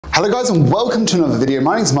Hello guys and welcome to another video.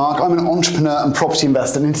 My name's Mark, I'm an entrepreneur and property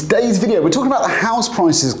investor, and in today's video we're talking about the house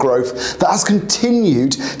prices growth that has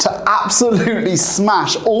continued to absolutely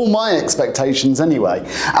smash all my expectations anyway.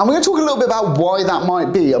 And we're going to talk a little bit about why that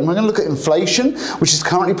might be. And we're going to look at inflation, which is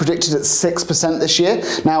currently predicted at 6% this year.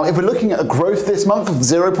 Now if we're looking at a growth this month of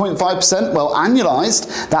 0.5%, well annualized,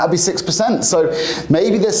 that would be 6%. So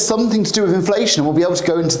maybe there's something to do with inflation, and we'll be able to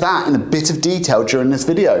go into that in a bit of detail during this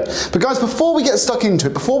video. But guys, before we get stuck into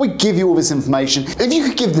it, before we give you all this information, if you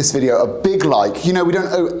could give this video a big like. You know, we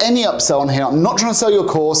don't owe any upsell on here. I'm not trying to sell you a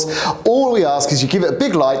course. All we ask is you give it a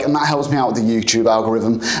big like, and that helps me out with the YouTube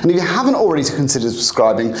algorithm. And if you haven't already considered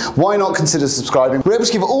subscribing, why not consider subscribing? We're able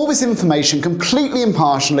to give all this information completely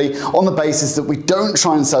impartially on the basis that we don't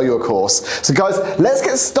try and sell you a course. So guys, let's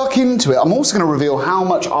get stuck into it. I'm also going to reveal how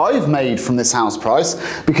much I've made from this house price,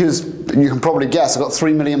 because you can probably guess I've got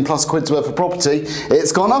 3 million plus quid's worth of property.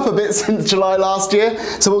 It's gone up a bit since July last year,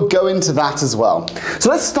 so we'll go into that as well. So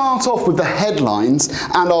let's start off with the headlines,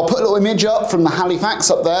 and I'll put a little image up from the Halifax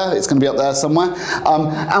up there. It's going to be up there somewhere.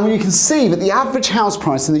 And you can see that the average house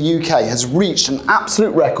price in the UK has reached an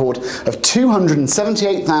absolute record of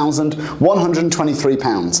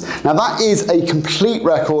 £278,123. Now that is a complete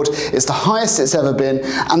record. It's the highest it's ever been,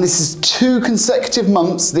 and this is 2 consecutive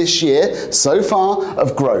months this year so far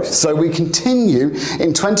of growth. So we continue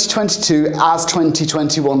in 2022 as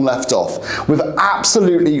 2021 left off, with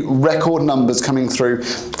absolutely record numbers coming through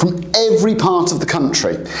from every part of the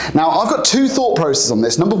country. Now I've got 2 thought processes on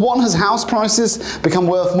this. Number 1, has house prices become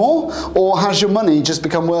worth more, or has your money just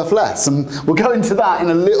become worth less? And we'll go into that in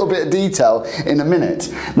a little bit of detail in a minute.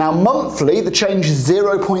 Now monthly, the change is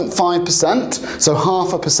 0.5%, so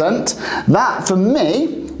 0.5%. That for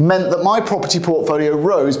me meant that my property portfolio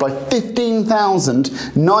rose by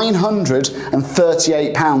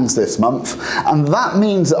 £15,938 this month, and that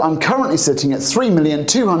means that I'm currently sitting at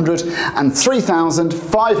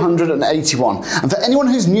 £3,203,581. And for anyone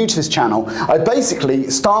who's new to this channel, I basically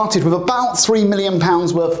started with about £3 million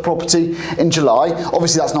worth of property in July.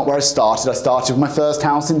 Obviously that's not where I started. I started with my first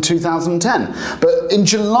house in 2010, but in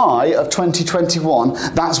July of 2021,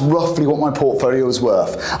 that's roughly what my portfolio was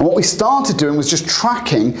worth. And what we started doing was just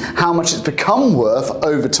tracking how much it's become worth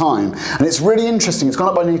over time. And it's really interesting. It's gone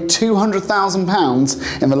up by nearly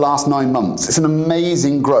 £200,000 in the last 9 months. It's an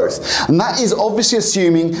amazing growth. And that is obviously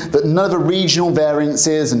assuming that none of the regional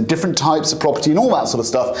variances and different types of property and all that sort of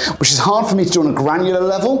stuff, which is hard for me to do on a granular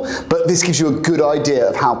level, but this gives you a good idea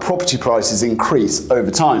of how property prices increase over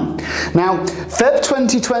time. Now, Feb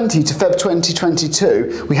 2020 to Feb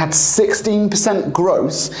 2022, we had 16%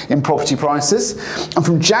 growth in property prices. And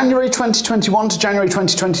from January 2021 to January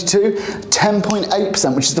 2022,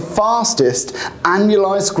 10.8%, which is the fastest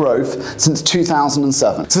annualized growth since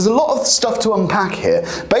 2007. So there's a lot of stuff to unpack here.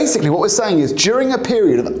 Basically, what we're saying is during a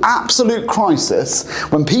period of absolute crisis,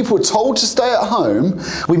 when people were told to stay at home,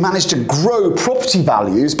 we managed to grow property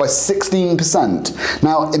values by 16%.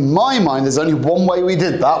 Now, in my mind, there's only one way we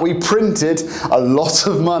did that. We printed a lot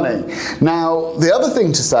of money. Now, the other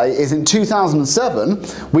thing to say is in 2007,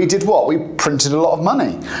 we did what? We printed a lot of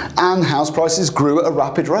money, and house prices grew at a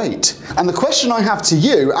rapid rate. And the question I have to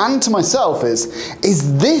you and to myself is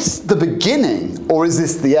this the beginning or is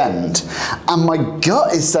this the end? And my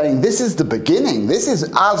gut is saying this is the beginning. This is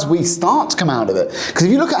as we start to come out of it. Because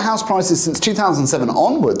if you look at house prices since 2007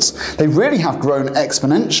 onwards, they really have grown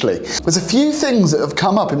exponentially. There's a few things that have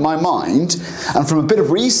come up in my mind, and from a bit of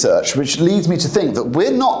research, which leads me to think that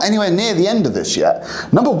we're not anywhere near the end of this yet.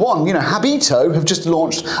 Number 1, you know, Habito have just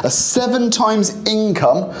launched a 7 times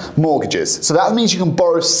income mortgages. So that means you can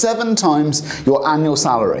borrow 7 times your annual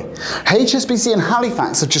salary. HSBC and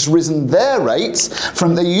Halifax have just risen their rates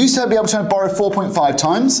from, they used to be able to borrow 4.5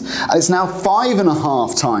 times, and it's now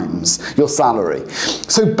 5.5 times your salary.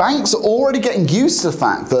 So banks are already getting used to the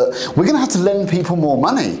fact that we're going to have to lend people more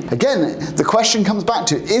money. Again, the question comes back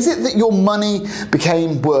to, is it that your money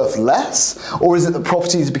became worth less, or is it that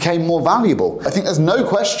properties became more valuable? I think there's no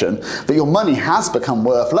question that your money has become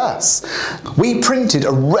worth less. We printed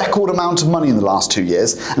a record amount of money in the last 2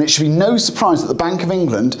 years, and it should be no surprise that the Bank of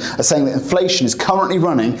England are saying that inflation is currently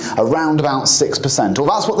running around about 6%, or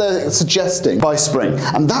that's what they're suggesting by spring.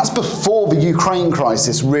 And that's before the Ukraine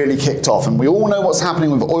crisis really kicked off, and we all know what's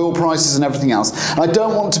happening with oil prices and everything else. And I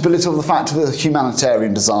don't want to belittle the fact of the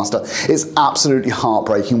humanitarian disaster. It's absolutely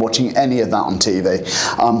heartbreaking watching any of that on TV.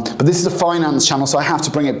 But this is a finance channel, so I have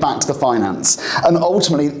to bring it back to the finance. And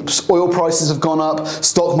ultimately, oil prices have gone up,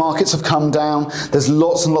 stock markets have come down, there's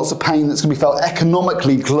lots and lots of pain that's going to be felt economically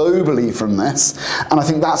economically, globally from this, and I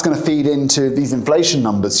think that's going to feed into these inflation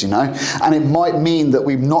numbers, you know, and it might mean that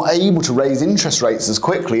we're not able to raise interest rates as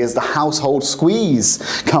quickly as the household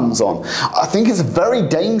squeeze comes on. I think it's a very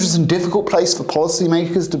dangerous and difficult place for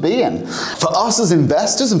policymakers to be in. For us as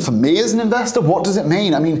investors and for me as an investor, what does it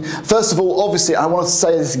mean? I mean, first of all, obviously, I want to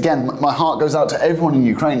say this again, my heart goes out to everyone in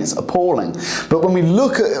Ukraine, it's appalling. But when we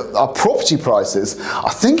look at our property prices, I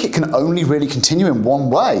think it can only really continue in one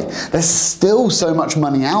way. There's still so much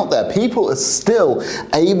money out there. People are still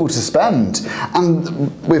able to spend. And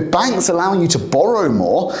with banks allowing you to borrow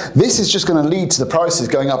more, this is just going to lead to the prices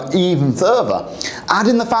going up even further. Add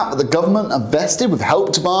in the fact that the government invested with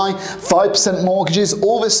Help to Buy, 5% mortgages,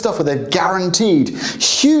 all this stuff where they've guaranteed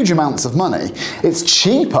huge amounts of money. It's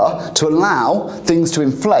cheaper to allow things to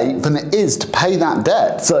inflate than it is to pay that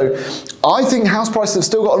debt. So I think house prices have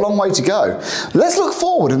still got a long way to go. Let's look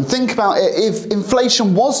forward and think about it if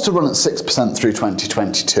inflation was to run at 6% through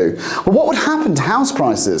 2022. Well, what would happen to house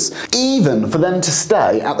prices? Even for them to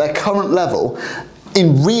stay at their current level,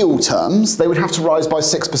 in real terms, they would have to rise by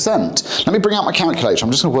 6%. Let me bring out my calculator.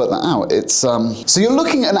 I'm just going to work that out. It's so you're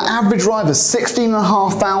looking at an average rise of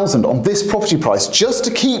 16,500 on this property price just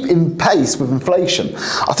to keep in pace with inflation.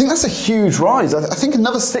 I think that's a huge rise. I think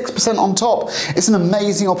another 6% on top. It's an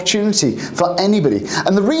amazing opportunity for anybody.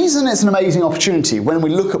 And the reason it's an amazing opportunity when we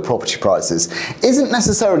look at property prices isn't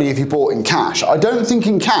necessarily if you bought in cash. I don't think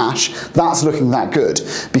in cash that's looking that good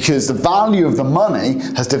because the value of the money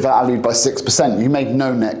has devalued by 6%. You made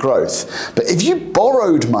no net growth. But if you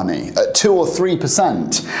borrowed money at 2 or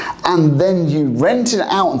 3% and then you rented it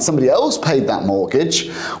out and somebody else paid that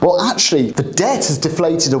mortgage, well, actually the debt has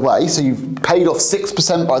deflated away, so you've paid off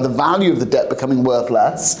 6% by the value of the debt becoming worth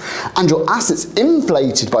less, and your assets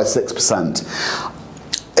inflated by 6%.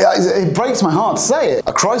 It breaks my heart to say it.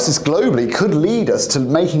 A crisis globally could lead us to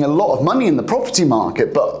making a lot of money in the property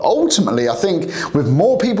market, but ultimately I think with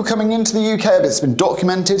more people coming into the UK, it's been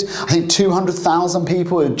documented, I think 200,000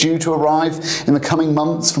 people are due to arrive in the coming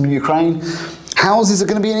months from Ukraine. Houses are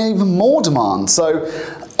going to be in even more demand. So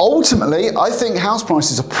ultimately, I think house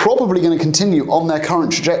prices are probably going to continue on their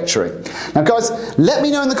current trajectory. Now guys, let me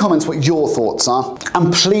know in the comments what your thoughts are,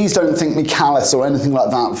 and please don't think me callous or anything like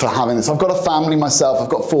that for having this. I've got a family myself, I've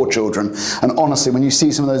got 4 children, and honestly, when you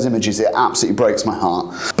see some of those images, it absolutely breaks my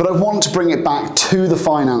heart. But I want to bring it back to the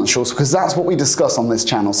financials because that's what we discuss on this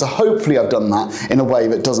channel, so hopefully I've done that in a way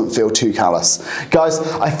that doesn't feel too callous. Guys,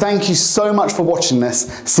 I thank you so much for watching this.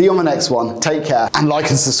 See you on the next one, take care, and like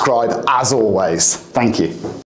and subscribe as always. Thank you.